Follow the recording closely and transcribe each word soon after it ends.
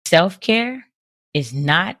Self-care is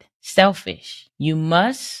not selfish. You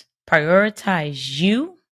must prioritize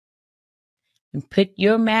you and put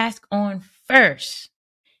your mask on first.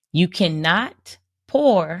 You cannot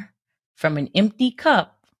pour from an empty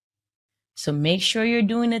cup. So make sure you're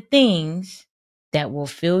doing the things that will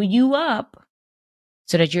fill you up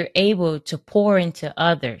so that you're able to pour into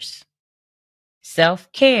others.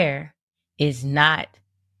 Self-care is not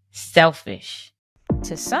selfish.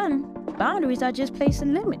 To some, boundaries are just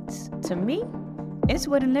placing limits. To me, it's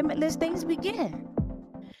where the limitless things begin.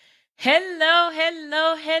 Hello,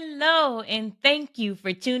 and thank you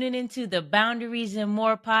for tuning into the Boundaries and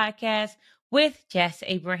More podcast with Jess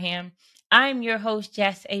Abraham. I'm your host,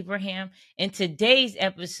 Jess Abraham, and today's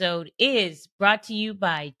episode is brought to you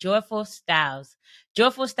by Joyful Styles.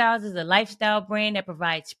 Joyful Styles is a lifestyle brand that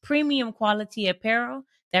provides premium quality apparel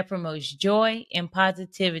that promotes joy and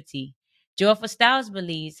positivity. Joyful Styles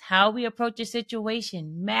believes how we approach a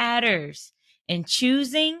situation matters, and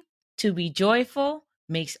choosing to be joyful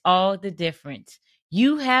makes all the difference.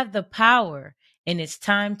 You have the power, and it's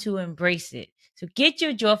time to embrace it. So get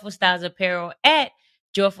your Joyful Styles apparel at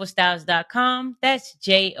joyfulstyles.com. That's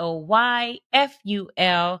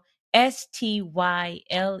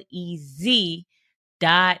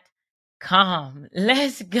JoyfulStylez.com.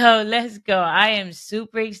 Let's go. I am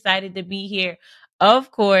super excited to be here,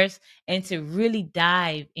 of course, and to really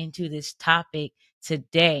dive into this topic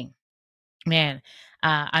today. Man,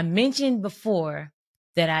 I mentioned before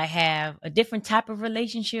that I have a different type of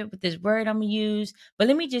relationship with this word I'm going to use, but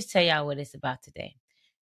let me just tell y'all what it's about today.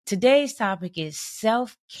 Today's topic is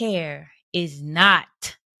self-care is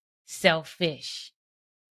not selfish.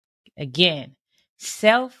 Again,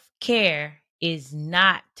 self-care is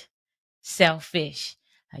not selfish.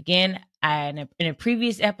 Again, in a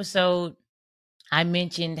previous episode, I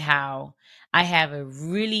mentioned how I have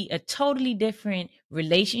a totally different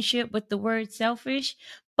relationship with the word selfish.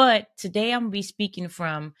 But today I'm going to be speaking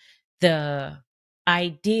from the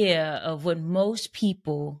idea of what most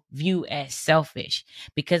people view as selfish,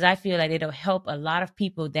 because I feel like it'll help a lot of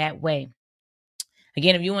people that way.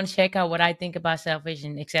 Again, if you want to check out what I think about selfish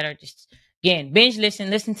and etc., just again, binge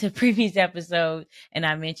listen to previous episodes, and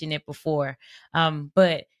I mentioned it before.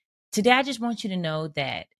 But today I just want you to know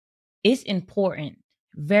that it's important,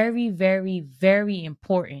 very, very, very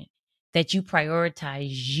important that you prioritize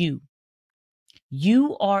you.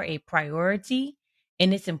 You are a priority,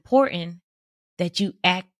 and it's important that you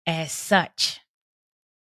act as such.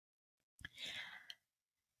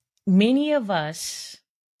 Many of us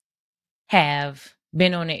have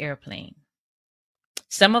been on an airplane.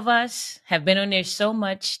 Some of us have been on there so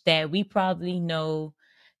much that we probably know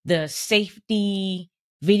the safety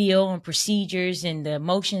video and procedures and the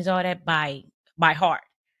motions, all that by heart,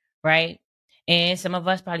 right? And some of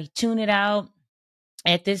us probably tune it out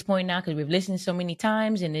at this point now because we've listened so many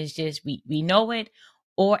times, and it's just we know it,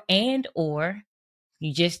 or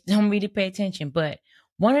you just don't really pay attention. But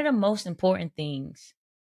one of the most important things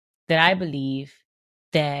that I believe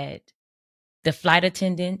that the flight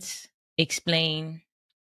attendants explain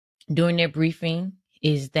during their briefing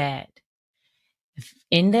is that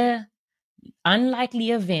in the unlikely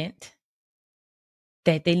event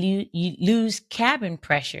that they lose cabin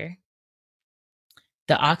pressure,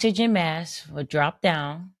 the oxygen mask will drop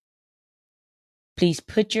down. Please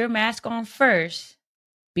put your mask on first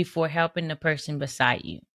before helping the person beside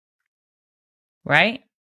you. Right?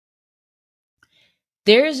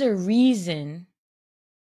 There's a reason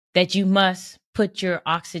that you must put your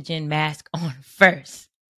oxygen mask on first.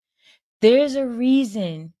 There's a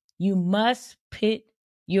reason you must put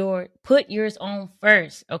yours on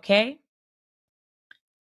first, okay?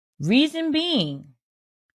 Reason being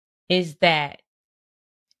is that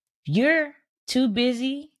you're too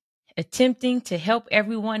busy attempting to help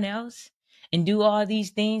everyone else and do all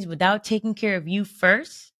these things without taking care of you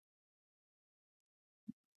first.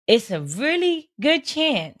 It's a really good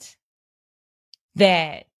chance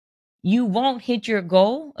that you won't hit your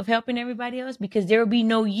goal of helping everybody else because there will be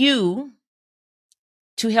no you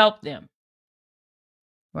to help them,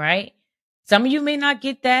 right? Some of you may not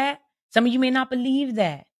get that. Some of you may not believe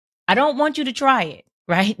that. I don't want you to try it,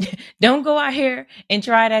 right? Don't go out here and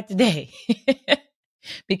try that today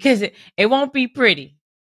because it won't be pretty.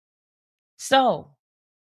 So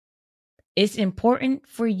it's important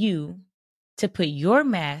for you to put your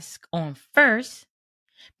mask on first,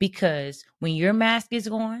 because when your mask is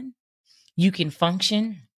on, you can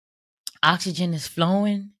function. Oxygen is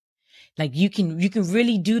flowing. Like you can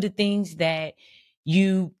really do the things that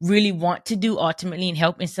you really want to do ultimately in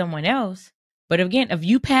helping someone else. But again, if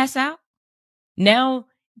you pass out, now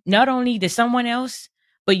not only does someone else,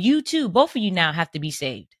 but you too, both of you now have to be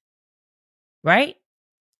saved. right?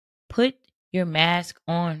 Put your mask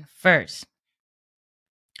on first.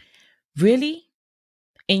 Really?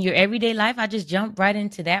 In your everyday life, I just jumped right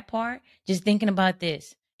into that part. Just thinking about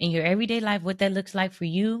this. In your everyday life, what that looks like for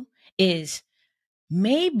you is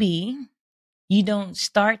maybe you don't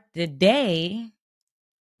start the day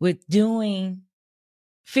with doing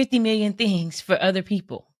 50 million things for other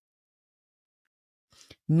people.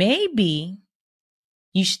 Maybe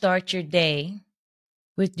you start your day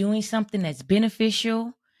with doing something that's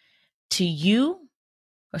beneficial to you,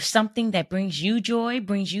 or something that brings you joy,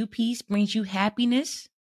 brings you peace, brings you happiness.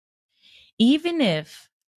 Even if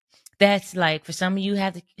that's like for some of you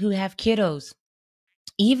who have kiddos,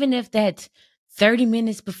 even if that's 30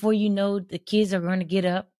 minutes before you know the kids are going to get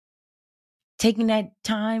up, taking that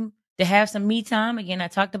time to have some me time. Again, I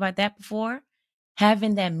talked about that before.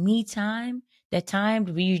 Having that me time, that time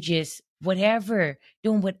where you just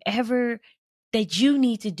doing whatever that you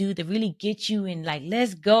need to do to really get you in, like,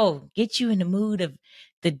 let's go, get you in the mood of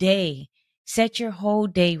the day, set your whole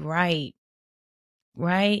day right,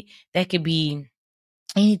 right? That could be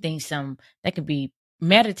anything, that could be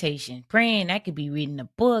meditation, praying, that could be reading a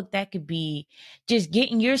book, that could be just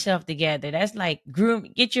getting yourself together. That's like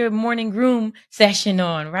get your morning groom session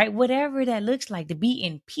on, right? Whatever that looks like, to be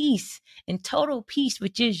in peace, in total peace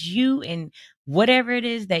with just you and whatever it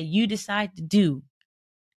is that you decide to do.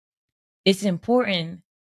 It's important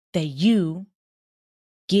that you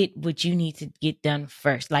get what you need to get done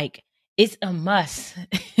first. Like, it's a must.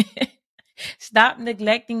 Stop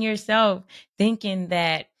neglecting yourself, thinking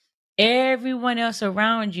that everyone else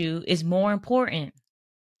around you is more important.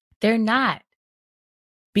 They're not.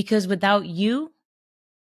 Because without you,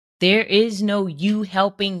 there is no you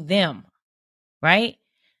helping them, right?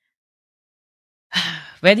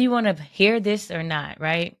 Whether you want to hear this or not,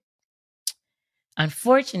 right?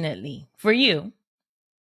 Unfortunately for you,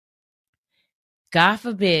 God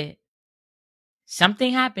forbid,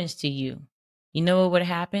 something happens to you. You know what would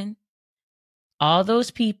happen? All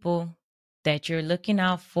those people that you're looking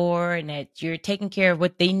out for and that you're taking care of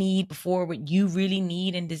what they need before what you really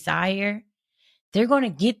need and desire, they're going to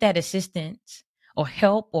get that assistance or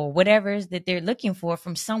help or whatever it is that they're looking for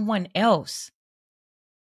from someone else.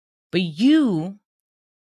 But you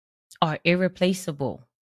are irreplaceable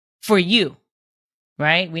for you,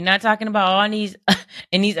 right? We're not talking about all these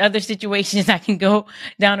in these other situations. I can go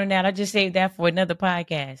down on that. I'll just save that for another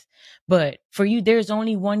podcast. But for you, there's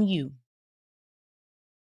only one you.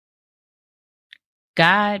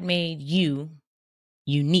 God made you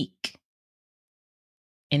unique,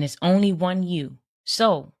 and it's only one you.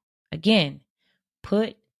 So again,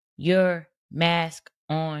 put your mask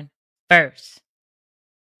on first.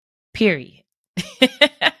 Period.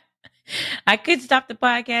 I could stop the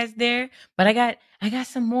podcast there, but I got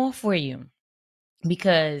some more for you,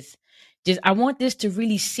 because I want this to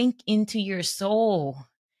really sink into your soul,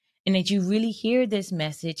 and that you really hear this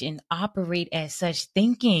message and operate as such,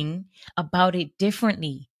 thinking about it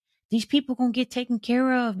differently. These people gonna get taken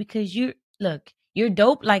care of because you're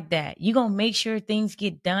dope like that. You're gonna make sure things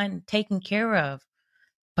get done, taken care of.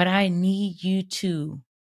 But I need you to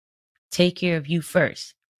take care of you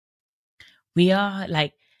first. We are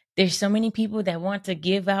like, there's so many people that want to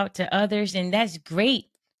give out to others, and that's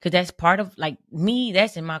great, because that's part of, like, me,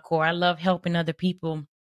 that's in my core. I love helping other people.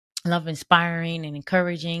 I love inspiring and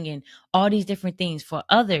encouraging and all these different things for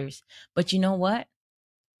others. But you know what?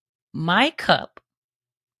 My cup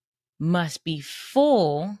must be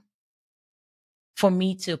full for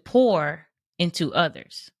me to pour into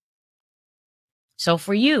others. So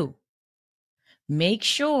for you, make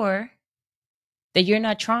sure that you're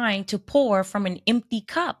not trying to pour from an empty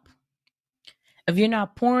cup. If you're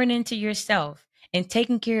not pouring into yourself and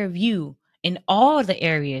taking care of you in all the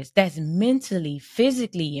areas, that's mentally,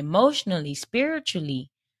 physically, emotionally, spiritually,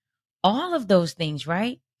 all of those things,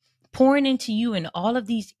 right? Pouring into you in all of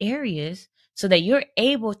these areas so that you're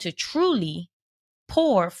able to truly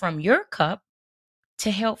pour from your cup to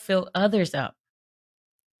help fill others up.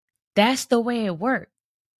 That's the way it works.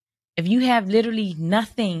 If you have literally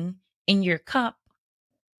nothing in your cup,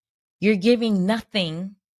 you're giving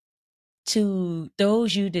nothing to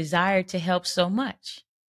those you desire to help so much.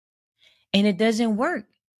 And it doesn't work.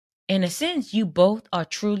 In a sense, you both are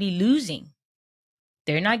truly losing.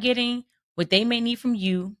 They're not getting what they may need from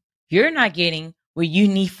you. You're not getting what you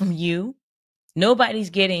need from you.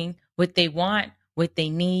 Nobody's getting what they want, what they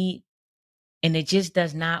need. And it just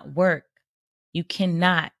does not work. You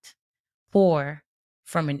cannot pour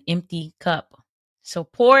from an empty cup. So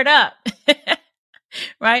pour it up,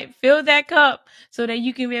 right? Fill that cup so that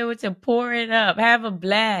you can be able to pour it up. Have a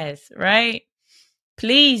blast, right?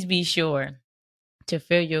 Please be sure to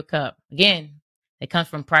fill your cup. Again, it comes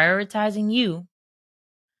from prioritizing you,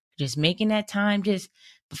 just making that time just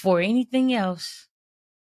before anything else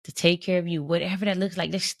to take care of you, whatever that looks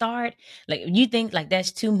like. Let's start. Like you think like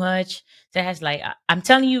that's too much. That's like I'm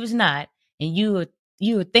telling you, it's not. And you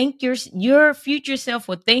would think your future self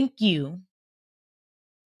will thank you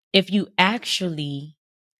if you actually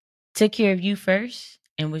took care of you first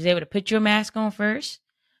and was able to put your mask on first,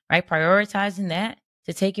 right? Prioritizing that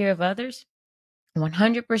to take care of others.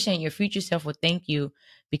 100% your future self will thank you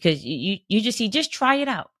because you just try it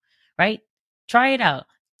out, right? Try it out.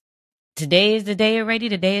 Today is the day already.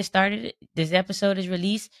 The day has started. This episode is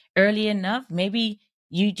released early enough. Maybe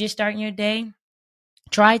you just starting your day.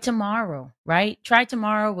 Try tomorrow, right? Try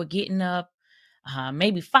tomorrow with getting up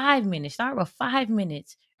maybe 5 minutes. Start with 5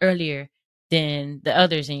 minutes earlier than the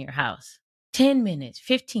others in your house. 10 minutes,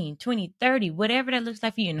 15, 20, 30, whatever that looks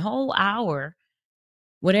like for you, in a whole hour,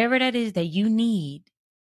 whatever that is that you need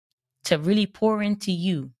to really pour into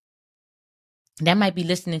you. That might be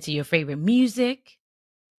listening to your favorite music.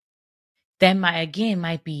 That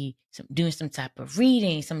might be doing some type of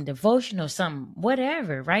reading, some devotional, some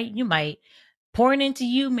whatever, right? You might pouring into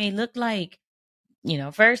you may look like,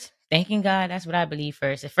 first thanking God. That's what I believe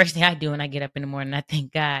first. The first thing I do when I get up in the morning, I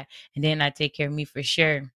thank God, and then I take care of me for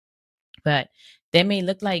sure. But that may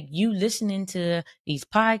look like you listening to these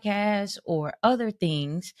podcasts or other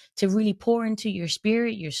things to really pour into your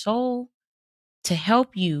spirit, your soul, to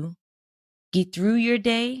help you get through your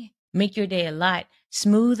day, make your day a lot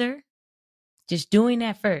smoother. Just doing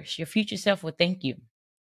that first, your future self will thank you,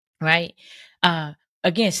 right?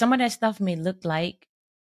 Again, some of that stuff may look like,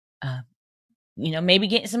 maybe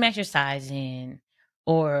getting some exercise in,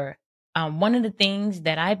 or one of the things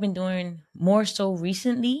that I've been doing more so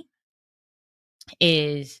recently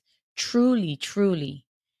is truly, truly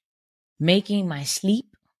making my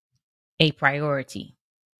sleep a priority.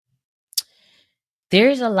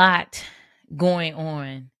 There's a lot going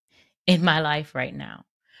on in my life right now,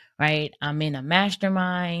 right? I'm in a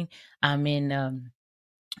mastermind. I'm in,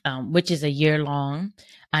 which is a year long.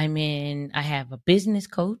 I have a business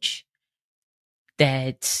coach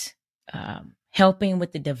that's helping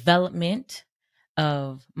with the development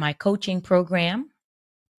of my coaching program,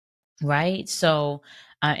 right? So,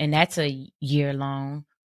 and that's a year long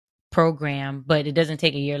program, but it doesn't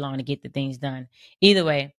take a year long to get the things done. Either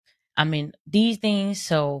way, I mean, these things.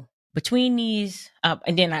 So between these,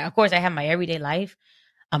 and then of course I have my everyday life.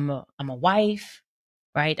 I'm a wife,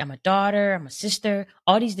 right? I'm a daughter, I'm a sister,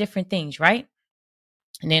 all these different things, right?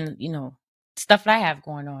 And then, stuff that I have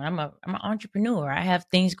going on. I'm an entrepreneur. I have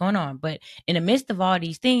things going on. But in the midst of all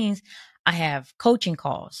these things, I have coaching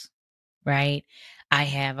calls, right? I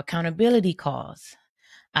have accountability calls.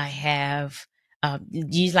 I have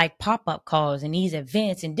these like pop-up calls and these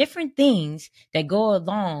events and different things that go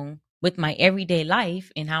along with my everyday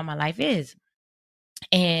life and how my life is.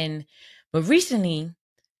 But recently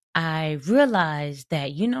I realized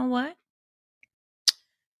that, you know what?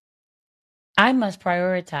 I must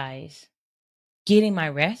prioritize getting my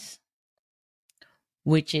rest,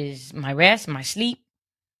 which is my rest, my sleep.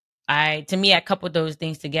 To me, I coupled those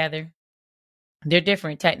things together. They're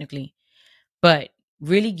different technically, but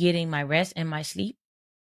really getting my rest and my sleep,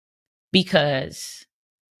 because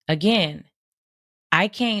again, I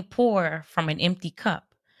can't pour from an empty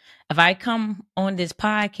cup. If I come on this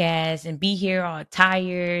podcast and be here all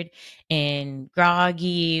tired and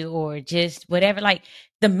groggy or just whatever, like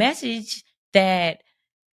the message that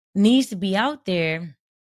needs to be out there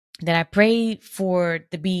that I pray for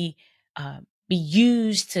to be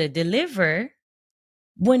used to deliver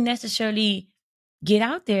wouldn't necessarily get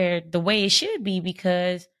out there the way it should be,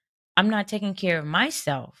 because I'm not taking care of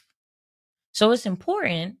myself. So it's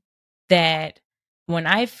important that when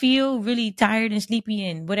I feel really tired and sleepy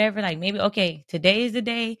and whatever, like maybe, okay, today is the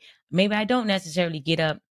day. Maybe I don't necessarily get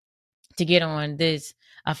up to get on this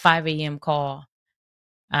 5 a.m. call.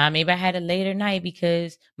 Maybe I had a later night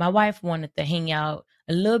because my wife wanted to hang out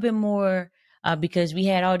a little bit more because we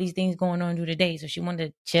had all these things going on through the day. So she wanted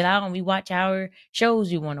to chill out and we watch our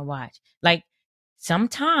shows we want to watch. Like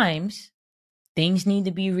sometimes things need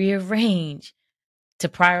to be rearranged to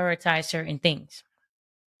prioritize certain things.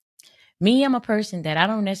 Me, I'm a person that I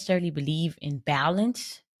don't necessarily believe in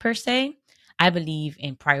balance per se. I believe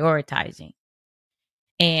in prioritizing.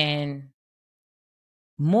 And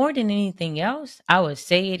more than anything else, I would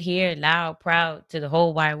say it here loud, proud to the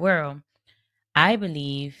whole wide world. I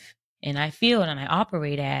believe and I feel and I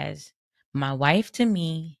operate as my wife to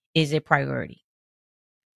me is a priority.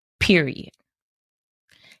 Period.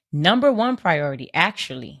 Number one priority,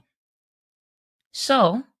 actually.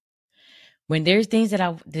 So when there's things that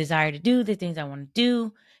I desire to do, the things I want to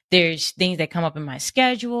do, there's things that come up in my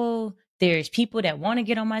schedule, there's people that want to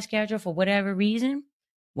get on my schedule for whatever reason.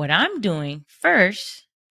 What I'm doing first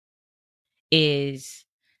is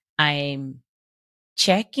I'm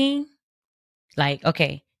checking, like,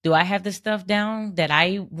 okay, do I have the stuff down that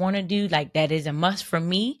I want to do? Like, that is a must for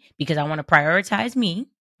me because I want to prioritize me,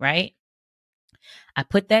 right? I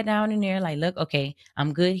put that down in there, like, look, okay,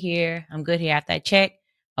 I'm good here. I'm good here. After I check,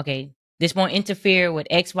 okay, this won't interfere with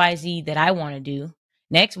XYZ that I want to do.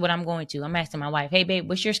 Next, what I'm going to, I'm asking my wife, hey, babe,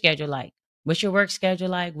 what's your schedule like? What's your work schedule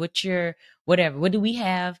like? What's your whatever? What do we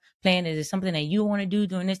have planned? Is it something that you want to do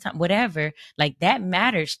during this time? Whatever. Like, that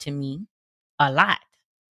matters to me a lot.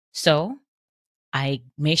 So I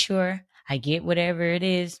make sure I get whatever it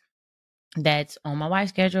is that's on my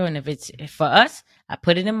wife's schedule. And if it's for us, I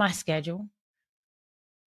put it in my schedule.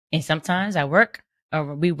 And sometimes I work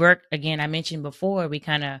or we work again. I mentioned before, we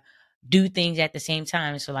kind of do things at the same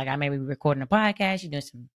time. So like I may be recording a podcast, you're doing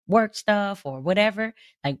some work stuff or whatever.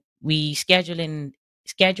 Like we schedule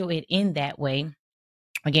it in that way.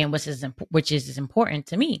 Again, which is important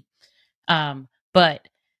to me. But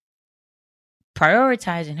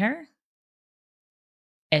prioritizing her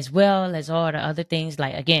as well as all the other things,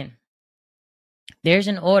 like again, there's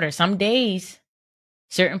an order. Some days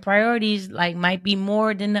certain priorities like might be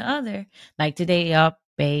more than the other. Like today,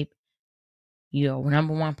 babe, your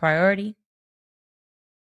number one priority.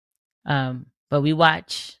 But we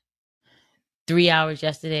watched 3 hours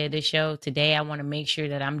yesterday of this show. Today, I want to make sure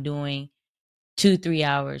that I'm doing 3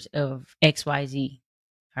 hours of XYZ.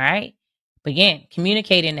 All right. But again,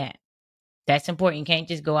 communicating that's important. You can't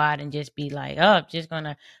just go out and just be like, oh, I'm just going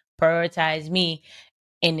to prioritize me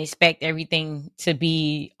and expect everything to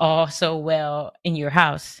be all so well in your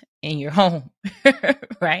house, in your home.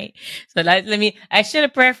 Right. So I should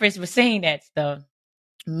have prefaced with saying that stuff.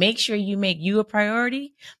 Make sure you make you a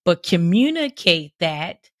priority, but communicate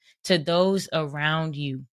that to those around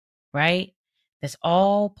you, right? That's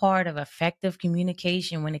all part of effective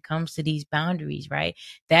communication when it comes to these boundaries, right?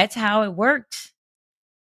 That's how it works.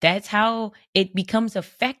 That's how it becomes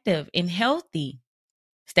effective and healthy.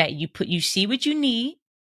 It's that you see what you need,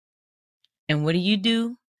 and what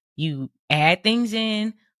do? You add things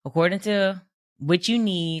in according to what you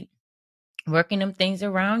need, working them things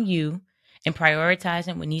around you, and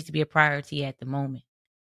prioritizing what needs to be a priority at the moment.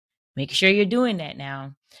 Make sure you're doing that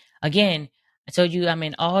now. Again, I told you I'm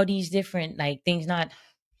in all these different like things, not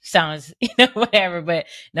sounds, whatever, but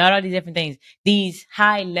not all these different things. These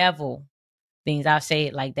high level things, I'll say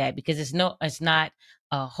it like that because it's not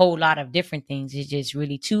a whole lot of different things. It's just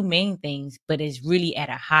really two main things, but it's really at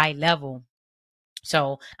a high level.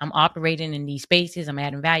 So I'm operating in these spaces. I'm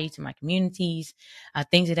adding value to my communities,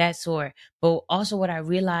 things of that sort. But also what I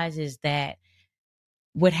realize is that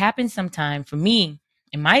what happens sometimes for me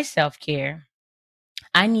in my self-care,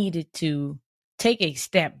 I needed to take a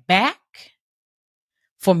step back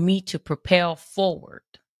for me to propel forward.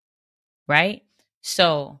 Right.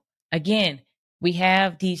 So again, we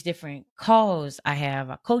have these different calls. I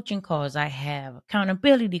have coaching calls. I have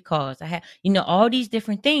accountability calls. I have, all these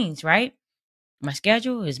different things, right? My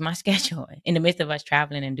schedule is my schedule in the midst of us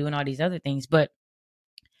traveling and doing all these other things. But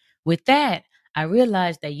with that, I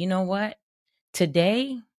realized that, you know what?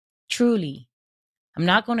 Today, truly, I'm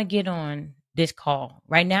not going to get on this call.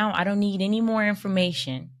 Right now, I don't need any more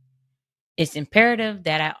information. It's imperative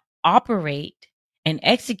that I operate and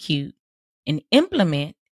execute and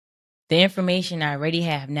implement the information I already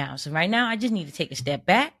have now. So right now, I just need to take a step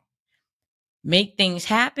back, make things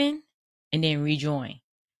happen, and then rejoin.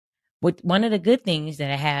 One of the good things that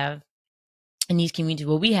I have in these communities,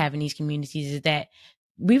 what we have in these communities is that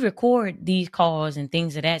we record these calls and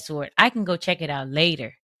things of that sort. I can go check it out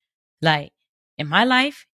later. Like in my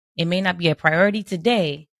life, it may not be a priority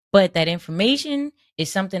today, but that information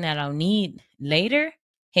is something that I'll need later.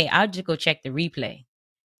 Hey, I'll just go check the replay.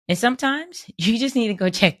 And sometimes you just need to go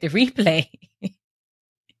check the replay.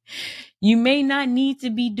 You may not need to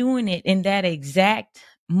be doing it in that exact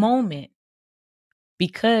moment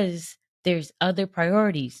because there's other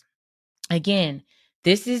priorities. Again,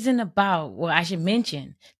 this isn't about, well, I should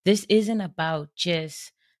mention, this isn't about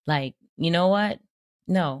just like, you know what?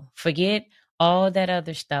 No, forget all that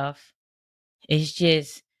other stuff. It's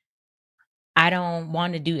just, I don't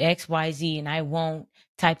want to do XYZ and I won't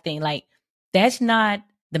type thing. Like, that's not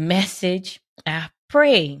the message. I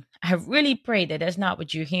really pray that that's not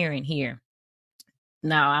what you're hearing here.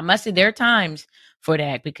 Now, I must say there are times for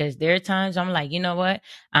that because there are times I'm like, you know what?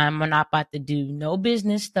 I'm not about to do no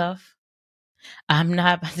business stuff. I'm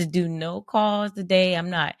not about to do no calls today. I'm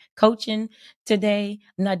not coaching today.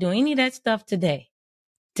 I'm not doing any of that stuff today.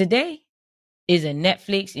 Today, is a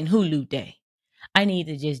Netflix and Hulu day. I need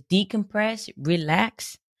to just decompress,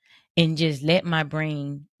 relax, and just let my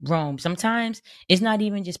brain roam. Sometimes it's not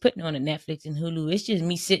even just putting on a Netflix and Hulu. It's just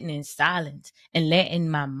me sitting in silence and letting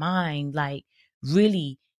my mind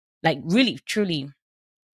really, really, truly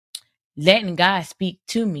letting God speak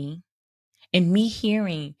to me and me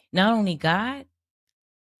hearing not only God,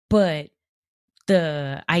 but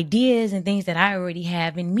the ideas and things that I already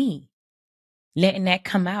have in me, letting that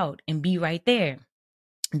come out and be right there.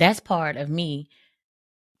 That's part of me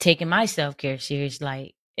taking my self-care serious.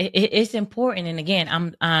 Like it's important. And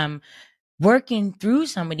again, I'm working through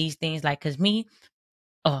some of these things, like, cause me,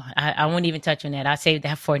 I won't even touch on that. I'll save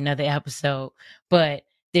that for another episode. But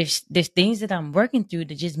there's things that I'm working through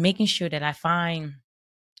to just making sure that I find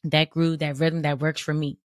that groove, that rhythm that works for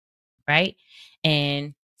me. Right.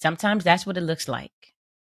 And sometimes that's what it looks like.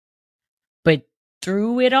 But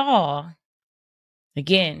through it all,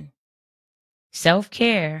 again,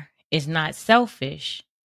 self-care is not selfish.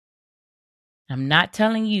 I'm not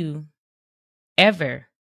telling you ever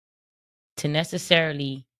to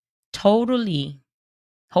necessarily, totally,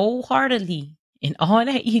 wholeheartedly, in all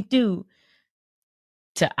that you do,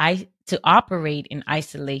 to operate in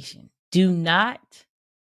isolation. Do not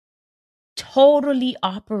totally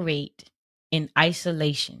operate in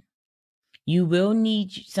isolation. You will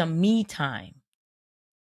need some me time.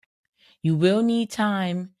 You will need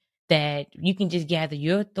time that you can just gather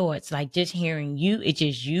your thoughts, like just hearing you. It's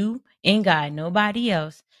just you and God, nobody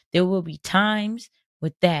else. There will be times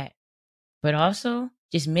with that, but also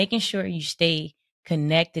just making sure you stay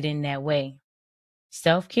connected in that way.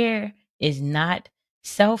 Self-care is not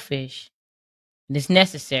selfish. It's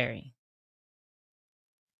necessary.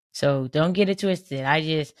 So don't get it twisted.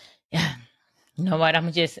 You know what?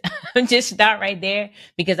 I'm just start right there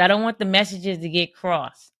because I don't want the messages to get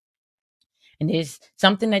crossed. And there's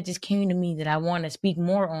something that just came to me that I want to speak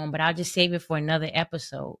more on, but I'll just save it for another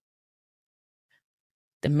episode.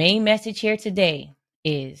 The main message here today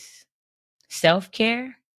is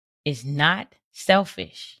self-care is not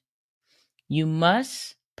selfish. You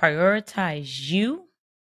must prioritize you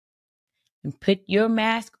and put your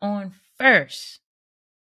mask on first.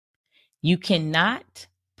 You cannot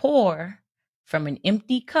pour from an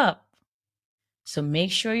empty cup. So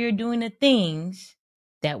make sure you're doing the things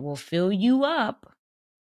that will fill you up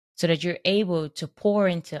so that you're able to pour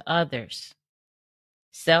into others.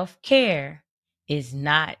 Self-care is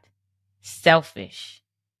not selfish.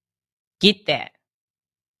 Get that.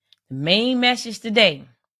 The main message today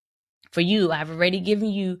for you, I've already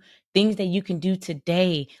given you things that you can do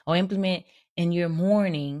today or implement in your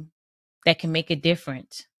morning that can make a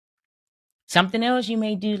difference. Something else you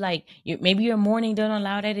may do, like maybe your morning don't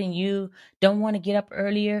allow that and you don't want to get up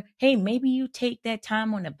earlier. Hey, maybe you take that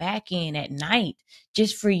time on the back end at night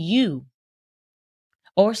just for you.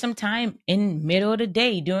 Or sometime in middle of the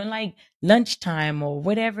day during like lunchtime or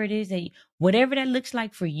whatever it is whatever that looks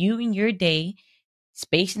like for you in your day,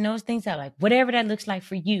 spacing those things out, like whatever that looks like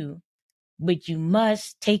for you. But you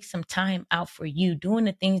must take some time out for you, doing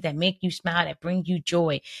the things that make you smile, that bring you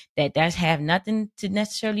joy, that does have nothing to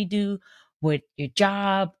necessarily do with your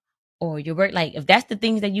job or your work. Like if that's the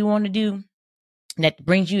things that you want to do that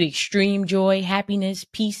brings you extreme joy, happiness,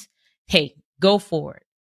 peace, hey, go for it.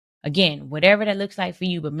 Again, whatever that looks like for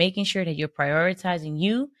you, but making sure that you're prioritizing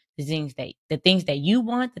you, the things that you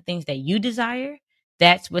want, the things that you desire,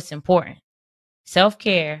 that's what's important.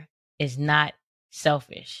 Self-care is not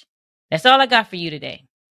selfish. That's all I got for you today.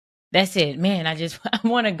 That's it. Man, I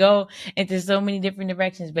want to go into so many different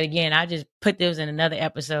directions. But again, I just put those in another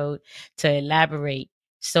episode to elaborate.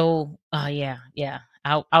 So, yeah.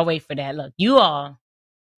 I'll wait for that. Look, you all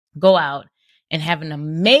go out and have an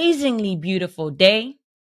amazingly beautiful day.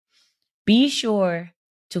 Be sure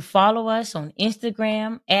to follow us on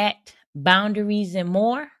Instagram at Boundaries and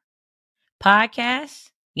More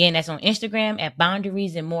Podcast. Again, that's on Instagram at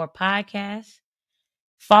Boundaries and More Podcast.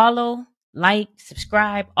 Follow, like,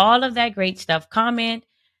 subscribe, all of that great stuff. Comment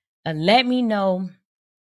and let me know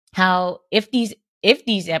how if these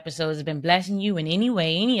episodes have been blessing you in any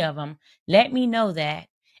way, any of them, let me know that.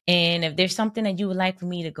 And if there's something that you would like for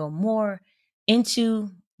me to go more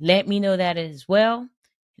into, let me know that as well.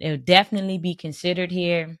 It'll definitely be considered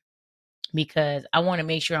here because I want to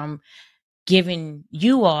make sure I'm giving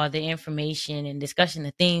you all the information and discussing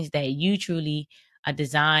the things that you truly are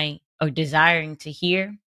desiring to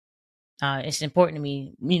hear. It's important to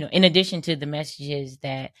me, in addition to the messages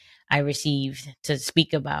that I received to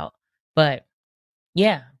speak about. But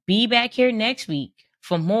yeah, be back here next week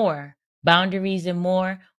for more Boundaries and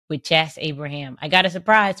More with Chas Abraham. I got a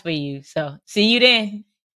surprise for you. So see you then.